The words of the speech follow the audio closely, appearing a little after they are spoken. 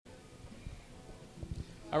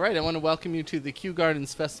All right, I want to welcome you to the Kew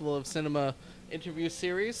Gardens Festival of Cinema interview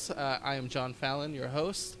series. I am John Fallon, your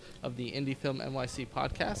host of the Indie Film NYC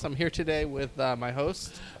podcast. I'm here today with my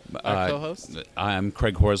host, our co-host. I'm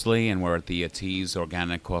Craig Horsley, and we're at the Ateaz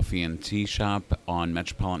Organic Coffee and Tea Shop on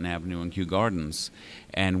Metropolitan Avenue in Kew Gardens.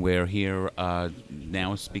 And we're here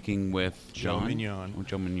now speaking with Joe Minion.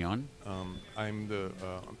 Joe Minion. I'm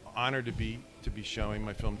honored to be showing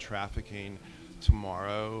my film Trafficking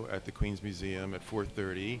tomorrow at the Queens Museum at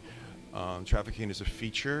 4:30. Trafficking is a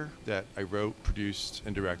feature that I wrote, produced,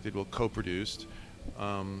 and directed, co-produced,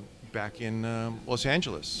 back in Los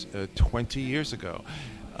Angeles 20 years ago,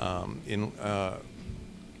 in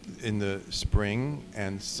the spring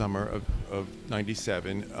and summer of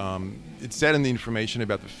 '97. It said in the information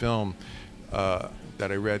about the film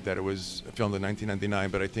that I read that it was filmed in 1999,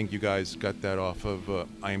 but I think you guys got that off of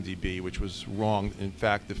IMDb, which was wrong. In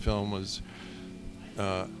fact, the film was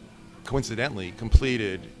coincidentally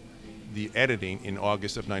completed the editing in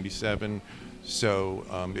August of '97, so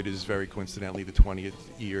it is very coincidentally the 20th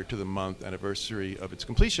year to the month anniversary of its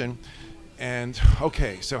completion. And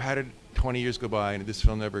okay, so how did 20 years go by and this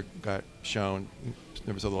film never got shown,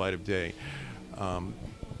 never saw the light of day?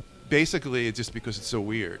 Basically, it's just because it's so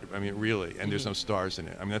weird. I mean, really, and there's no stars in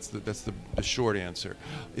it. I mean, that's the short answer.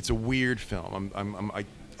 It's a weird film. I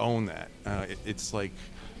own that. It's like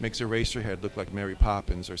makes Eraserhead look like Mary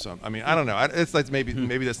Poppins or something. I mean, I don't know. It's like maybe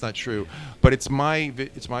that's not true, but it's my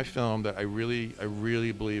film that I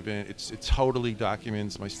really believe in. It totally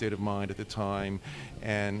documents my state of mind at the time,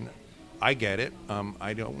 and I get it.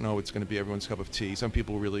 I don't know it's going to be everyone's cup of tea. Some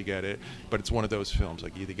people really get it, but it's one of those films.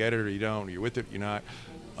 Like, you either get it or you don't, or you're with it, or you're not.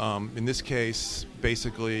 In this case,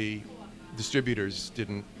 basically, distributors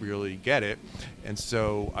didn't really get it, and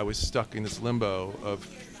so I was stuck in this limbo of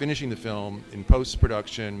finishing the film in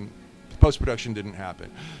post-production. Post-production didn't happen.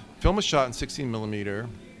 Film was shot in 16 millimeter,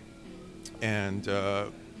 and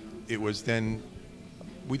it was then,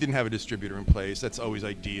 we didn't have a distributor in place. That's always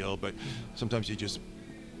ideal, but sometimes you just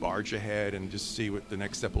barge ahead and just see what the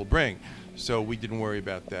next step will bring. So we didn't worry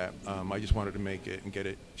about that. I just wanted to make it and get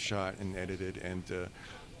it shot and edited, and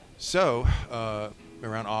so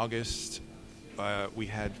around August, we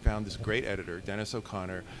had found this great editor, Dennis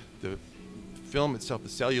O'Connor. The film itself, the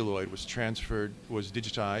celluloid, was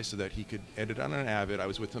digitized so that he could edit on an Avid. I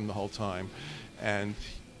was with him the whole time, and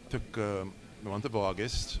took the month of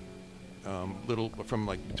August, from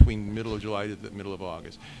like between middle of July to the middle of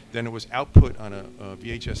August. Then it was output on a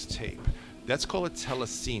VHS tape. That's called a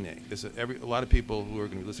telecine. A lot of people who are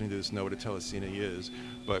going to be listening to this know what a telecine is,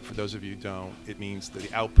 but for those of you who don't, it means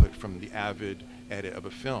the output from the Avid edit of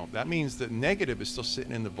a film. That means the negative is still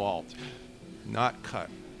sitting in the vault, not cut,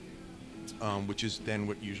 which is then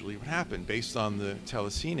what usually would happen. Based on the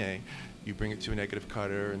telecine, you bring it to a negative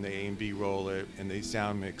cutter, and they A and B roll it, and they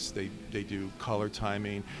sound mix. They do color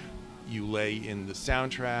timing. You lay in the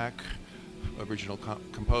soundtrack, original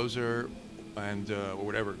composer, and or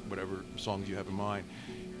whatever songs you have in mind,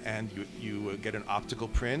 and you get an optical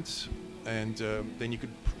print, and then you could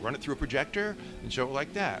run it through a projector and show it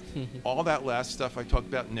like that. All that last stuff I talked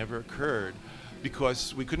about never occurred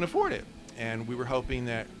because we couldn't afford it, and we were hoping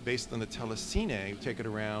that based on the telecine, we'd take it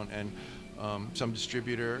around, and some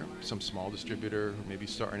small distributor who may be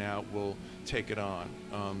starting out will take it on.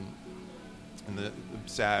 And the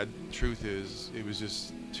sad truth is, it was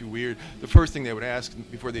just too weird. The first thing they would ask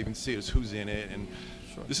before they even see it is who's in it. And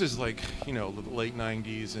sure. This is like, the late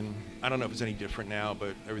 90s, and I don't know if it's any different now,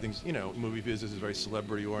 but everything's, movie business is very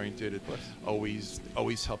celebrity oriented. It always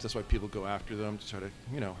helps. That's why people go after them to try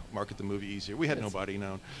to, market the movie easier. We had nobody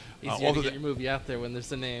known. Easier to get your movie out there when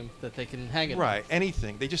there's a name that they can hang it on. Right,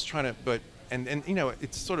 anything. They just try to, and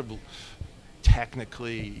it's sort of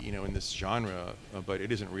technically, in this genre, but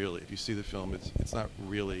it isn't really. If you see the film, it's not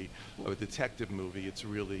really a detective movie. It's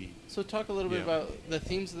really. So talk a little bit about the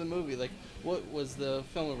themes of the movie. Like, what was the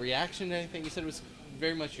film a reaction to anything? You said it was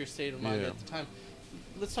very much your state of mind at the time.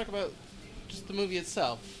 Let's talk about just the movie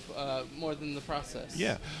itself, more than the process.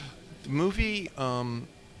 Yeah, the movie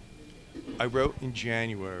I wrote in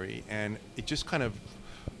January, and it just kind of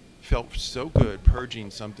felt so good,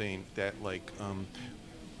 purging something that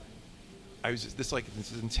I was just this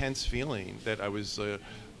intense feeling that I was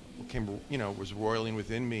was roiling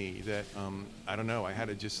within me, that I don't know, I had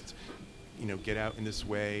to just get out in this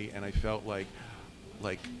way, and I felt like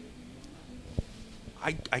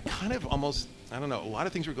I kind of almost, I don't know, a lot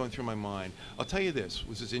of things were going through my mind. I'll tell you this,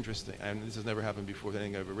 which is interesting, and this has never happened before with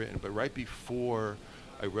anything I've ever written, but right before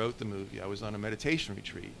I wrote the movie, I was on a meditation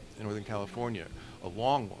retreat in Northern California, a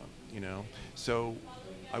long one, So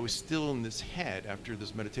I was still in this head after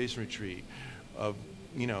this meditation retreat of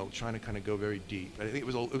trying to kind of go very deep. I think it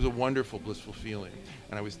was a wonderful, blissful feeling,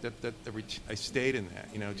 and I stayed in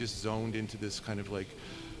that, just zoned into this kind of like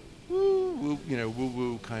woo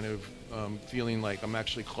woo kind of feeling like I'm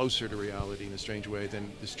actually closer to reality in a strange way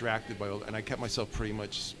than distracted by all. And I kept myself pretty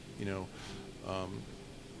much,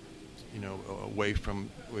 away from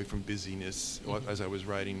busyness as I was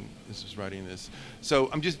writing this. So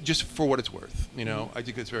I'm just for what it's worth, I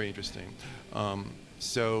think it's very interesting.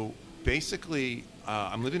 So basically,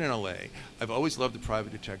 I'm living in LA. I've always loved the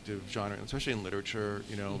private detective genre, especially in literature.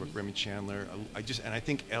 Raymond Chandler. I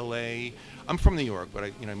think LA. I'm from New York, but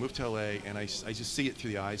I moved to LA, and I just see it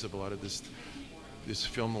through the eyes of a lot of this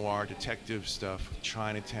film noir detective stuff,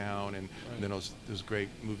 Chinatown, and then those great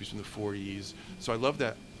movies from the 40s. So I love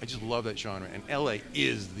that. I just love that genre, and LA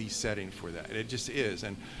is the setting for that. It just is,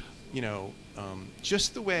 and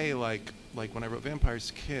just the way like when I wrote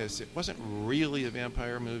Vampire's Kiss, it wasn't really a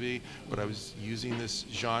vampire movie, but I was using this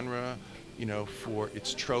genre, for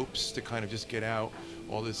its tropes to kind of just get out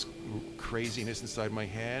all this craziness inside my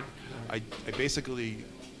head. I basically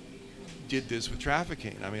did this with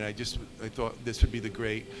Trafficking. I mean, I thought this would be the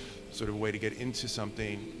great sort of way to get into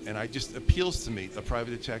something, and it just appeals to me, a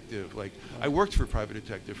private detective. Like, I worked for a private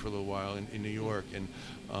detective for a little while in New York,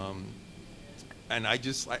 and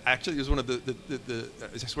actually, it was one of the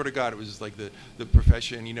I swear to God, it was just like the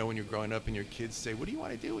profession, when you're growing up and your kids say, what do you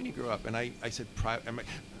want to do when you grow up? And I said private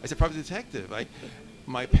detective.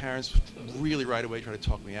 My parents really right away tried to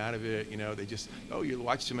talk me out of it. They just, you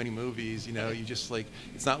watch too many movies. You just like,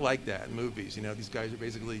 it's not like that in movies. These guys are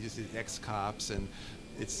basically just ex-cops, and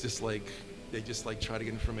it's just like, they just like try to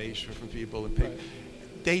get information from people and pay. Right.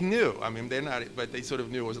 They knew. I mean, they're not, but they sort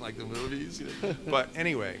of knew it wasn't like the movies. But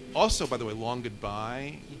anyway, also, by the way, Long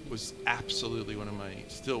Goodbye was absolutely one of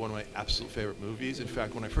my absolute favorite movies. In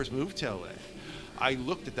fact, when I first moved to LA, I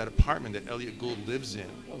looked at that apartment that Elliot Gould lives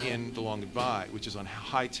in The Long Goodbye, which is on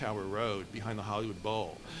Hightower Road behind the Hollywood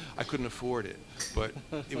Bowl. I couldn't afford it, but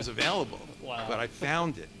it was available. Wow. But I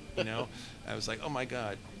found it, I was like, oh my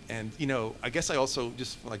God. And, I guess I also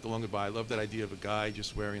just like The Long Goodbye. I love that idea of a guy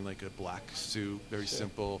just wearing like a black suit, very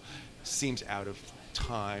simple, seems out of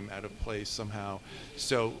time, out of place somehow.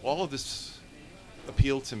 So all of this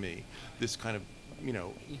appealed to me, this kind of,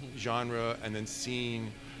 genre, and then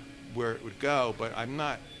seeing where it would go. But I'm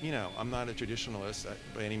not a traditionalist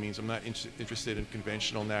by any means. I'm not interested in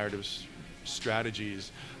conventional narrative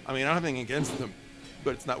strategies. I mean, I don't have anything against them,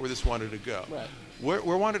 but it's not where this wanted to go. Right.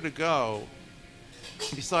 Where wanted to go,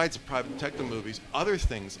 besides the private detective movies, other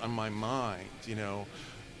things on my mind,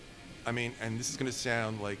 I mean, and this is going to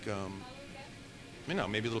sound like, maybe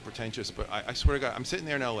a little pretentious, but I swear to God, I'm sitting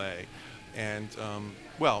there in LA, and,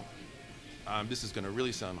 this is going to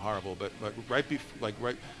really sound horrible, but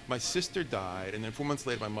my sister died, and then 4 months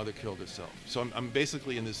later, my mother killed herself. So I'm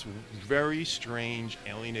basically in this very strange,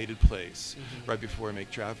 alienated place right before I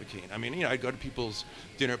make Trafficking. I mean, I go to people's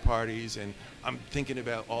dinner parties, and I'm thinking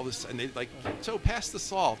about all this, and they like, so pass the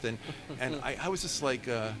salt, and I was just like,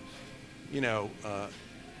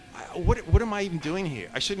 what am I even doing here?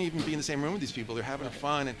 I shouldn't even be in the same room with these people. They're having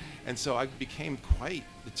fun, and so I became quite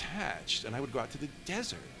detached, and I would go out to the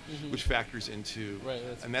desert, which factors into,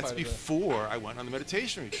 and that's before I went on the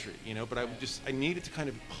meditation retreat, but I needed to kind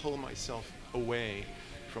of pull myself away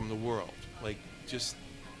from the world, like just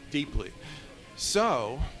deeply.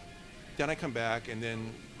 So then I come back, and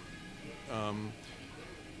then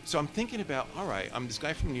so I'm thinking about, all right, I'm this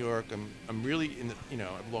guy from New York. I'm really in the,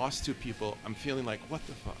 I've lost two people. I'm feeling like, what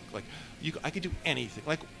the fuck? Like, I could do anything.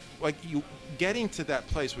 Like you getting to that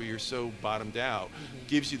place where you're so bottomed out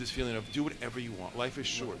gives you this feeling of do whatever you want. Life is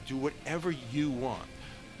short. Do whatever you want.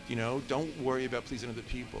 Don't worry about pleasing other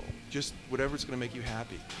people. Just whatever's going to make you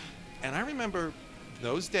happy. And I remember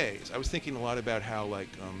those days, I was thinking a lot about how like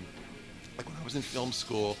when I was in film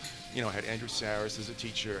school, I had Andrew Saris as a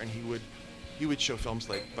teacher, and he would show films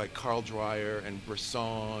like Carl Dreyer and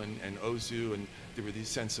Bresson and Ozu, and there were these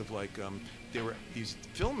sense of like there were these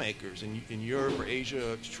filmmakers in Europe or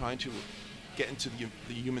Asia trying to get into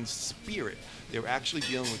the human spirit. They were actually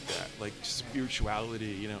dealing with that, like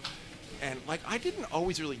spirituality, and like I didn't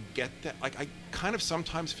always really get that. Like I kind of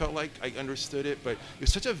sometimes felt like I understood it, but it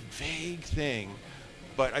was such a vague thing.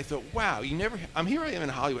 But I thought, wow, here I am in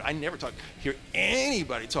Hollywood. I never hear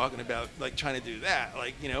anybody talking about like trying to do that.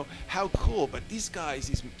 Like, how cool. But these guys,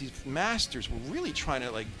 these masters were really trying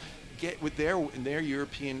to like get with in their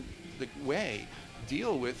European way,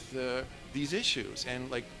 deal with these issues.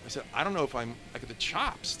 And like I said, I don't know if I got the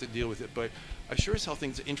chops to deal with it, but I sure as hell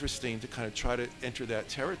think it's interesting to kind of try to enter that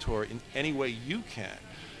territory in any way you can.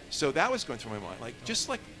 So that was going through my mind. Like, just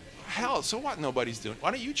like, hell, so what? Nobody's doing.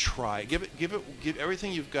 Why don't you try? Give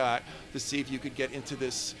everything you've got to see if you could get into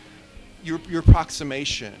this. Your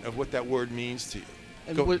approximation of what that word means to you.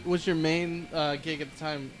 And was your main gig at the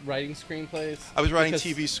time writing screenplays? I was writing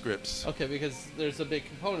TV scripts. Okay, because there's a big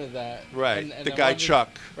component of that. Right. And the guy Chuck.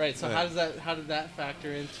 Right. So how did that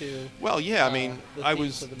factor into? Well, yeah. I mean, I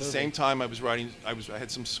was at the same time I was writing. I had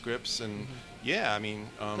some scripts, and yeah. I mean,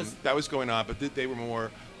 that was going on, but they were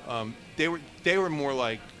more. They were more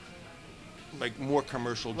like more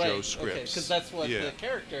commercial Joe scripts. Okay, because that's what the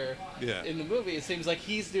character in the movie. It seems like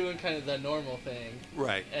he's doing kind of the normal thing.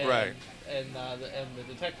 Right. And the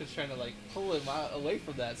detective's trying to like pull him away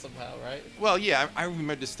from that somehow, right? Well, yeah, I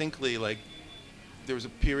remember distinctly like there was a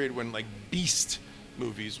period when like Beast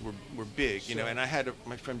movies were big, you know, and I had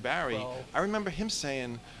my friend Barry. Well, I remember him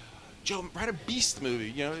saying, "Joe, write a Beast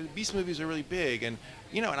movie. You know, Beast movies are really big," and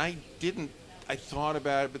you know, and I didn't. I thought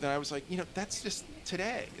about it, but then I was like, you know, that's just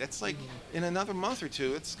today. That's like in another month or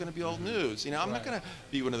two, it's going to be old news. You know, I'm not going to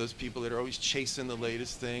be one of those people that are always chasing the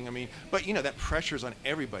latest thing. I mean, but you know, that pressure's on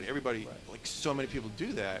everybody. Everybody, like so many people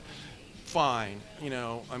do that. Fine, you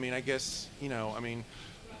know. I mean, I guess, you know. I mean,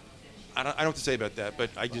 I don't know what to say about that, but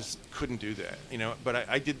I just couldn't do that. You know, but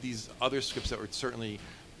I did these other scripts that were certainly.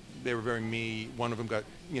 They were very me. One of them got,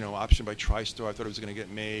 you know, optioned by TriStar. I thought it was going to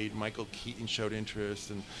get made. Michael Keaton showed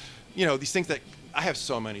interest, and you know, these things that I have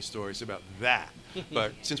so many stories about that.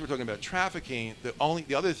 But since we're talking about Trafficking, the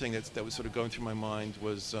other thing that was sort of going through my mind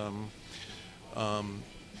was,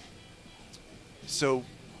 so,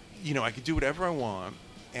 you know, I could do whatever I want,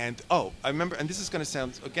 and I remember, and this is going to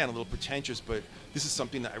sound again a little pretentious, but this is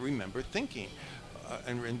something that I remember thinking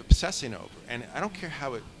and obsessing over, and I don't care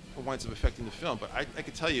how it winds up affecting the film, but I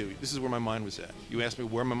can tell you this is where my mind was at. You asked me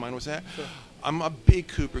where my mind was at. Sure. I'm a big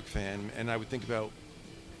Kubrick fan, and I would think about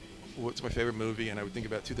what's my favorite movie, and I would think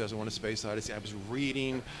about 2001: A Space Odyssey. I was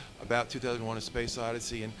reading about 2001: A Space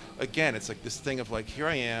Odyssey, and again, it's like this thing of like, here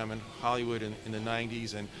I am in Hollywood in the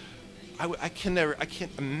 90s, and I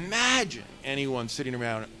can't imagine anyone sitting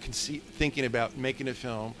around thinking about making a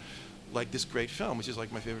film like this great film, which is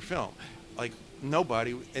like my favorite film. Like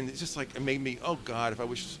nobody, and it's just like it made me, oh God, if I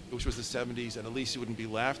wish it was the 70s, and at least it wouldn't be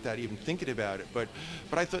laughed at even thinking about it. But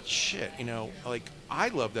I thought, shit, you know, like I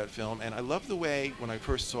love that film, and I love the way when I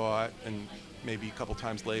first saw it, and maybe a couple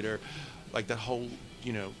times later, like that whole,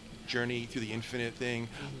 you know, journey through the infinite thing.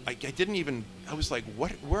 I didn't even. I was like,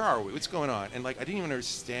 what? Where are we? What's going on? And like I didn't even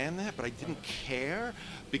understand that, but I didn't care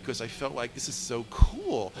because I felt like this is so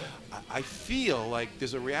cool. I feel like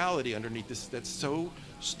there's a reality underneath this that's so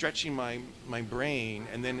stretching my brain,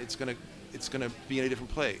 and then it's gonna be in a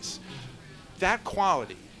different place. That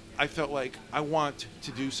quality, I felt like I want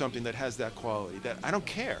to do something that has that quality. That I don't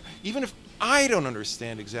care, even if I don't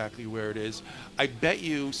understand exactly where it is. I bet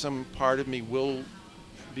you some part of me will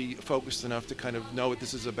be focused enough to kind of know what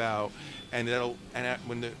this is about, and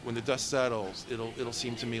when the dust settles, it'll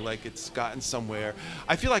seem to me like it's gotten somewhere.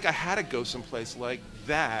 I feel like I had to go someplace like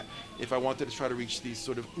that if I wanted to try to reach these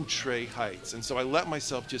sort of outre heights, and so I let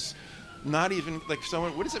myself just not even like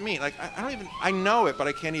someone. What does it mean? Like I know it, but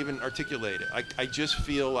I can't even articulate it. I just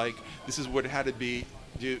feel like this is what it had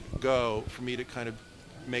to go for me to kind of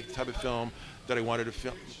make the type of film that I wanted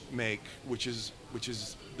to make, which is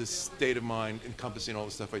this state of mind encompassing all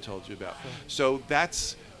the stuff I told you about. Sure. So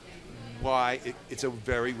that's why it's a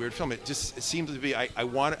very weird film. It seems to be. I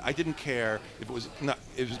didn't care if it was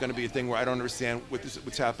going to be a thing where I don't understand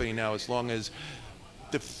what's happening now, as long as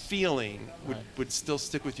the feeling would still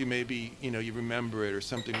stick with you. Maybe you remember it, or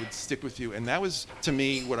something would stick with you, and that was to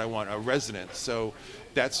me what I want, a resonance. So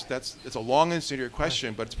that's a long answer to your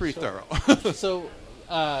question, but it's pretty thorough. So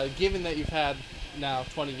given that you've had now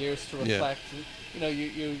 20 years to reflect,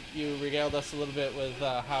 you regaled us a little bit with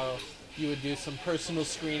how you would do some personal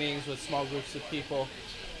screenings with small groups of people.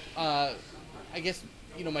 I guess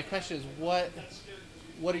my question is,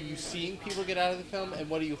 what are you seeing people get out of the film, and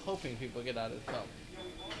what are you hoping people get out of the film?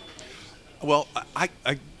 Well, I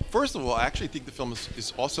first of all, I actually think the film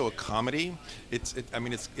is also a comedy.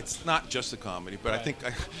 It's not just a comedy, but right.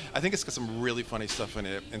 I think it's got some really funny stuff in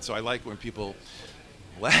it, and so I like when people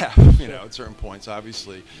laugh, at certain points.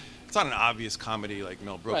 Obviously, it's not an obvious comedy like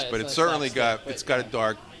Mel Brooks, right, but it's certainly got a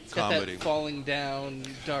dark comedy. That falling down,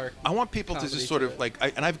 dark. I want people to just sort of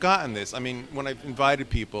and I've gotten this. I mean, when I've invited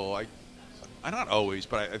people, I not always,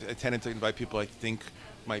 but I tended to invite people I think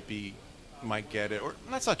might get it, or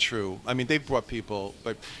that's not true. I mean, they've brought people,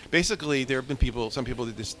 but basically there have been some people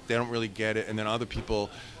that they don't really get it, and then other people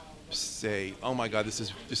say, "Oh my God, this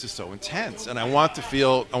is so intense," and I want them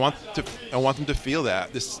to feel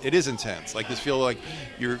that it is intense. Like, this feel like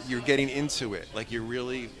you're getting into it, like you're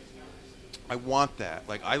really I want that.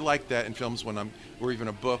 Like, I like that in films or even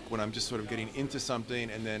a book, when I'm just sort of getting into something,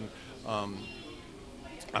 and then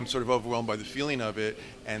I'm sort of overwhelmed by the feeling of it,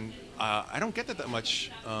 and I don't get that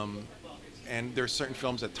much. And there are certain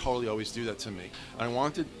films that totally always do that to me. And I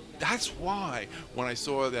wanted. That's why when I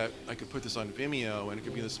saw that I could put this on Vimeo and it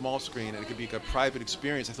could be on the small screen and it could be like a private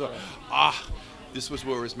experience, I thought, this was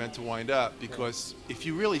where it was meant to wind up. Because if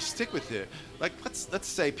you really stick with it, like let's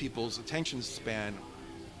say people's attention span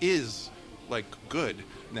is like good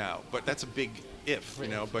now, but that's a big if, you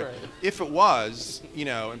know. But if it was, you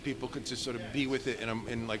know, and people could just sort of be with it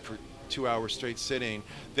in like for 2 hours straight sitting,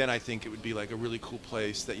 then I think it would be like a really cool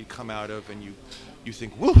place that you come out of and you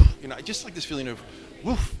think, woof, you know. I just like this feeling of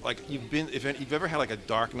woof, like if you've ever had like a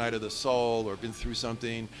dark night of the soul or been through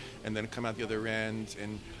something and then come out the other end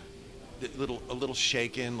and a little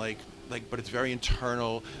shaken, like but it's very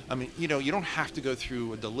internal. I mean, you know, you don't have to go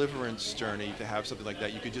through a deliverance journey to have something like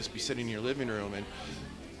that. You could just be sitting in your living room and,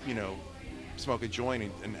 you know, smoke a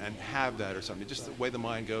joint and have that or something. Just the way the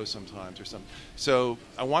mind goes sometimes or something. So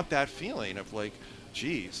I want that feeling of like,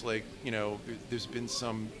 geez, like, you know, there's been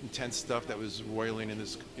some intense stuff that was roiling in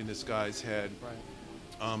this guy's head.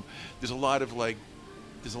 Right. There's a lot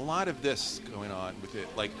of this going on with it.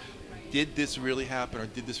 Like, did this really happen or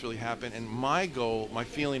did this really happen? And my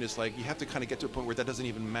feeling is like, you have to kind of get to a point where that doesn't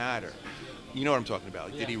even matter. You know what I'm talking about?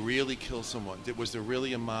 Like, did he really kill someone? Was there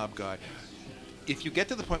really a mob guy? If you get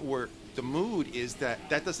to the point where the mood is that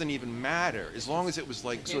doesn't even matter, as long as it was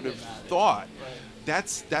like sort of thought, right.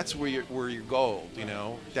 That's where you're gold, you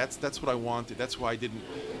know. That's what I wanted. That's why I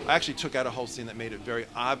actually took out a whole scene that made it very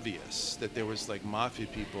obvious that there was like mafia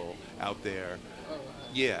people out there.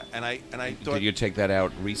 Yeah, and I thought. Did you take that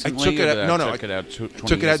out recently? I took it out. No, I took it out 20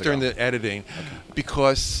 took it years out during ago. the editing,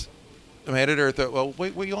 because my editor thought, well,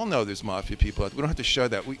 we all know there's mafia people out there. We don't have to show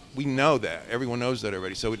that. We know that. Everyone knows that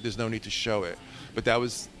already, so there's no need to show it. But that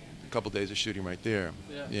was a couple days of shooting right there.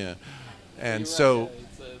 Yeah. And so. Right,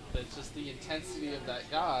 it's just the intensity of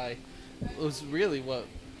that guy was really what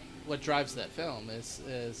drives that film is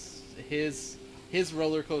his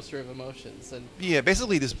roller coaster of emotions. And yeah,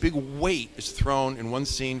 basically this big weight is thrown in one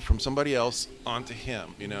scene from somebody else onto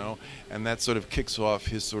him, you know, and that sort of kicks off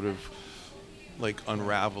his sort of like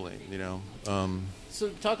unraveling, you know. So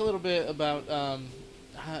talk a little bit about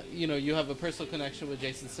how, you know, you have a personal connection with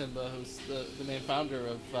Jason Simba, who's the main founder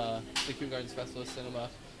of the Kew Gardens Festival of Cinema.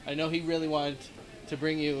 I know he really wanted to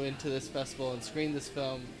bring you into this festival and screen this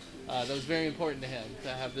film. That was very important to him to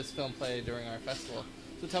have this film play during our festival.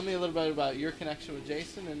 So tell me a little bit about your connection with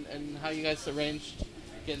Jason and how you guys arranged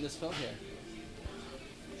getting this film here.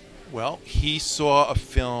 Well, he saw a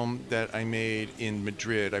film that I made in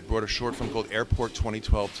Madrid. I brought a short film called Airport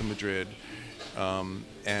 2012 to Madrid,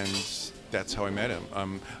 and that's how I met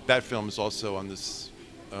him. That film is also on this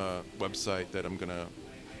website that I'm going to...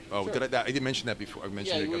 Oh, sure. I didn't mention that before. I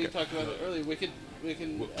mentioned we talked about it earlier. We can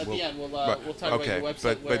at the end we'll talk about your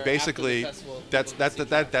website. But basically,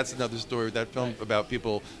 that's another story. That film right. about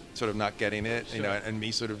people sort of not getting it, sure. you know, and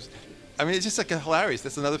me sort of. I mean, it's just like hilarious.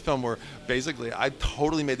 That's another film where basically I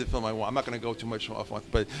totally made the film I want. I'm not going to go too much off on,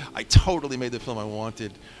 but I totally made the film I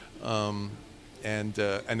wanted, and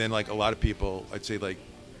then like a lot of people, I'd say like.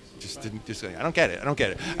 Just I don't get it.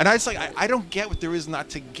 And I was like, I don't get what there is not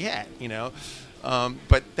to get, you know.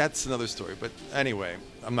 But that's another story. But anyway,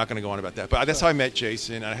 I'm not going to go on about that. But that's how I met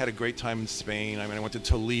Jason. I had a great time in Spain. I mean, I went to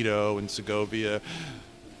Toledo and Segovia.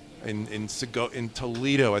 In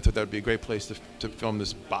Toledo, I thought that would be a great place to film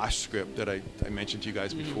this Bosch script that I mentioned to you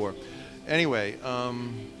guys before. Anyway,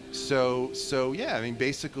 so yeah, I mean,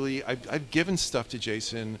 basically, I've given stuff to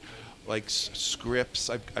Jason, like scripts.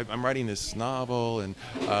 I'm writing this novel, and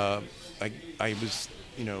I was,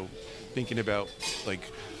 you know, thinking about like.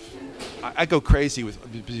 I go crazy with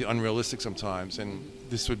unrealistic sometimes, and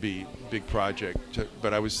this would be a big project.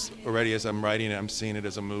 But I was already, as I'm writing it, I'm seeing it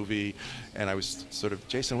as a movie, and I was sort of,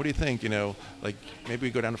 Jason, what do you think? You know, like maybe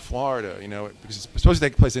we go down to Florida, you know, because it's supposed to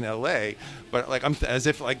take place in L.A., but like as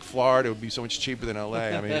if like Florida would be so much cheaper than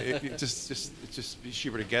L.A. I mean, it's just be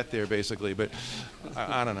cheaper to get there basically. But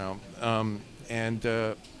I don't know.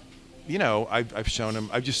 You know, I've shown him.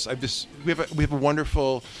 We have a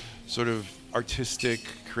wonderful sort of artistic,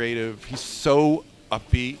 creative. He's so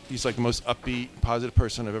upbeat. He's like the most upbeat, positive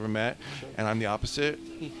person I've ever met, and I'm the opposite.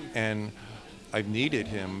 And I've needed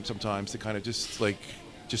him sometimes to kind of just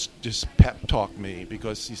pep talk me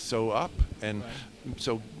because he's so up and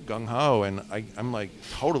so gung ho, and I'm like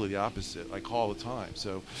totally the opposite, like all the time.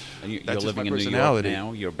 So and that's you're just living my in personality. New York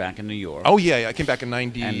now. You're back in New York. Oh yeah, I came back in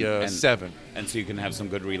 '97. And so you can have some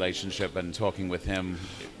good relationship and talking with him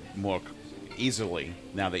more easily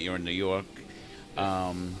now that you're in New York.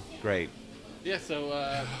 Great. Yeah. So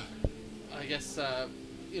I guess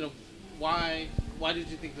you know why did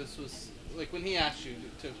you think this was like when he asked you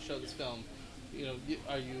to show this film? You know,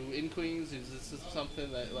 are you in Queens? Is this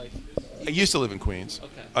something that like? I used to live in Queens.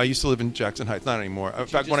 Okay. I used to live in Jackson Heights, not anymore. In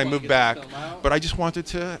fact, just when I wanna moved get the back, film out? but I just wanted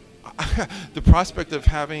to. The prospect of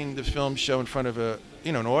having the film show in front of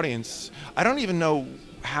an audience. I don't even know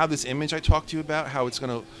how this image I talked to you about, how it's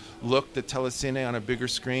going to look, the telecine on a bigger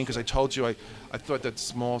screen, because I told you I thought that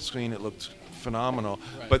small screen, it looked phenomenal.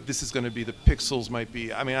 Right. But this is going to be, the pixels might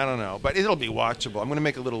be, I mean, I don't know, but it'll be watchable. I'm going to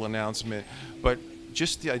make a little announcement, but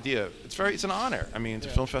just the idea, it's an honor. I mean, it's a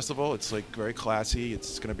film festival. It's like very classy.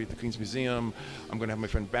 It's going to be at the Queens Museum. I'm going to have my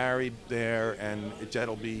friend Barry there, and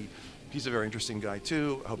that'll be. He's a very interesting guy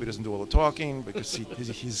too. I hope he doesn't do all the talking because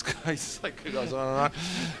he's like he goes on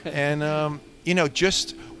and on. And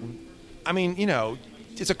just, I mean,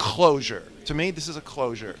 it's a closure. To me, this is a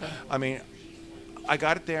closure. I mean, I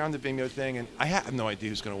got it there on the Vimeo thing, and I have no idea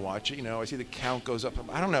who's going to watch it. I see the count goes up.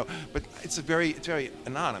 I don't know, but it's very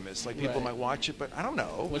anonymous. Like people might watch it, but I don't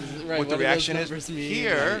know what the reaction is.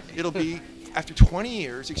 Here, it'll be after 20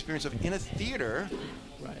 years experience of in a theater.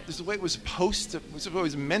 Right. This is the way it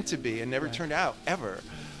was meant to be, and never turned out ever.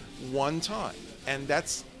 One time, and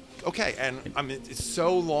that's okay. And I mean, it's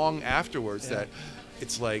so long afterwards that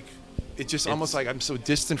it's like. It's just almost like I'm so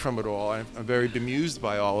distant from it all. I'm very bemused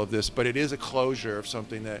by all of this, but it is a closure of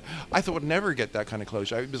something that I thought would never get that kind of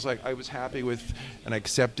closure. I was happy with, and I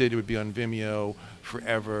accepted it would be on Vimeo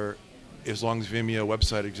forever, as long as Vimeo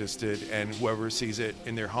website existed, and whoever sees it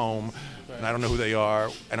in their home, and I don't know who they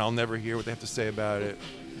are, and I'll never hear what they have to say about it.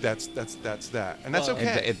 That's that, and that's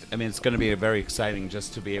okay. I mean, it's going to be very exciting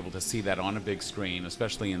just to be able to see that on a big screen,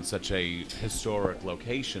 especially in such a historic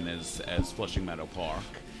location as Flushing Meadow Park.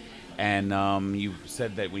 And you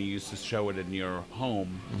said that when you used to show it in your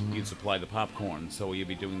home, you'd supply the popcorn. So will you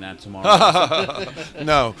be doing that tomorrow?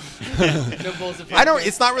 No. I don't.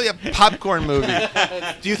 It's not really a popcorn movie.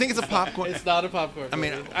 Do you think it's a popcorn? It's not a popcorn movie.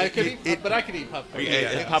 I mean, I could eat, but I could eat popcorn.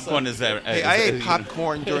 Popcorn is there. Hey, I ate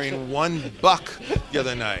popcorn during $1 the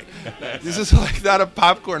other night. This is like not a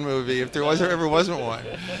popcorn movie if there ever wasn't one.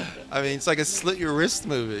 I mean, it's like a slit your wrist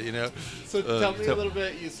movie, So tell me a little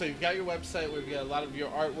bit. So you've got your website where you've got a lot of your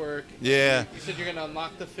artwork. Yeah. You said you're going to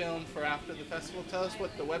unlock the film for after the festival. Tell us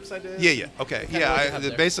what the website is. Yeah. Okay.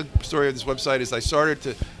 The basic story of this website is I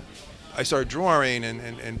started drawing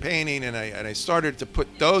and painting, and I started to put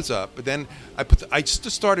those up. But then I just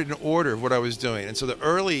started an order of what I was doing, and so the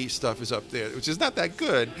early stuff is up there, which is not that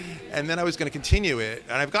good. And then I was going to continue it,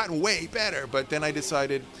 and I've gotten way better. But then I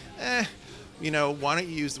decided, why don't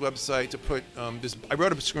you use the website to put this? I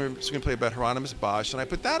wrote a screenplay about Hieronymus Bosch, and I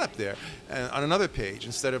put that up there on another page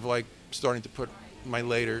instead of like starting to put my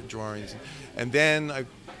later drawings. And then I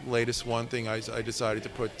decided to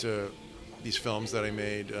put these films that I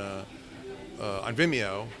made on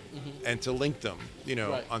Vimeo and to link them,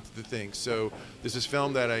 onto the thing. So there's this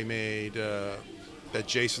film that I made that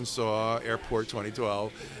Jason saw, Airport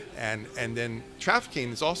 2012. And then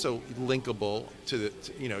Trafficking is also linkable to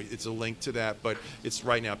it's a link to that, but it's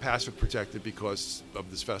right now password protected because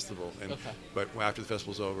of this festival. But after the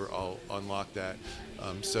festival's over, I'll unlock that.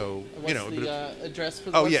 What's the address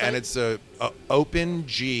for the website? Oh yeah, and it's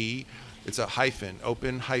OpenG. It's a hyphen,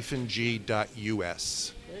 open-g.us.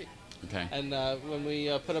 Great. Okay. And when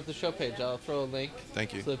we put up the show page, I'll throw a link.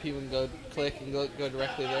 Thank you. So that people can go click and go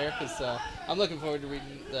directly there, because I'm looking forward to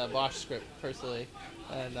reading the Bosch script personally.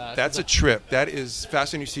 And that's a trip. That is,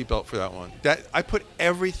 fasten your seatbelt for that one. That I put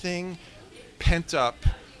everything pent up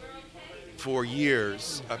for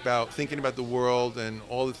years about thinking about the world and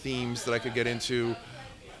all the themes that I could get into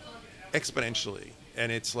exponentially.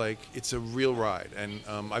 And it's a real ride. And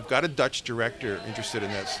I've got a Dutch director interested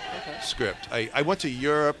in this script. I went to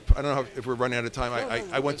Europe. I don't know if we're running out of time.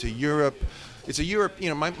 I went to Europe. It's a Europe,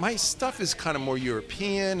 my stuff is kind of more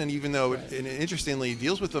European, and even though it interestingly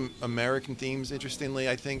deals with American themes, interestingly,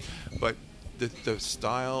 I think, but the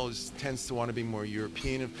style tends to want to be more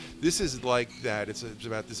European. This is like that. It's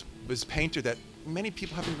about this painter that many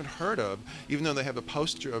people haven't even heard of, even though they have a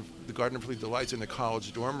poster of the Garden of Earthly Delights in their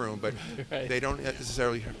college dorm room, but they don't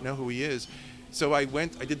necessarily know who he is. So I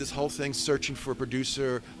did this whole thing searching for a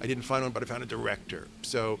producer. I didn't find one, but I found a director.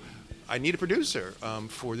 So I need a producer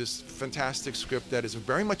for this fantastic script that is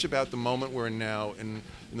very much about the moment we're in now in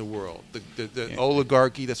the world. The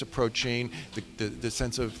oligarchy that's approaching, the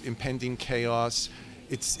sense of impending chaos.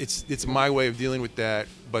 It's my way of dealing with that,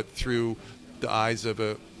 but through the eyes of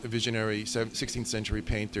a visionary 16th century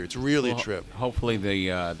painter. It's really a trip. Hopefully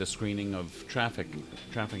the screening of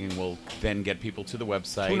Trafficking will then get people to the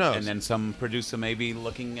website. Who knows? And then some producer may be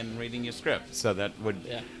looking and reading your script. So that would...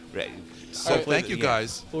 Yeah. So thank you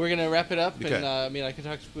guys. Well, we're going to wrap it up. Okay. And I mean, I could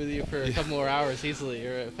talk with you for a couple more hours easily.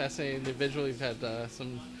 You're a fascinating individual. You've had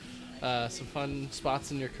some fun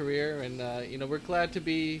spots in your career, and we're glad to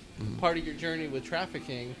be part of your journey with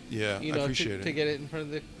Trafficking. Yeah, I appreciate it. To get it in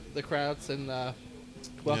front of the crowds, and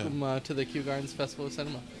welcome to the Kew Gardens Festival of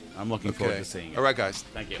Cinema. I'm looking forward to seeing it. All right, guys.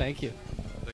 Thank you. Thank you.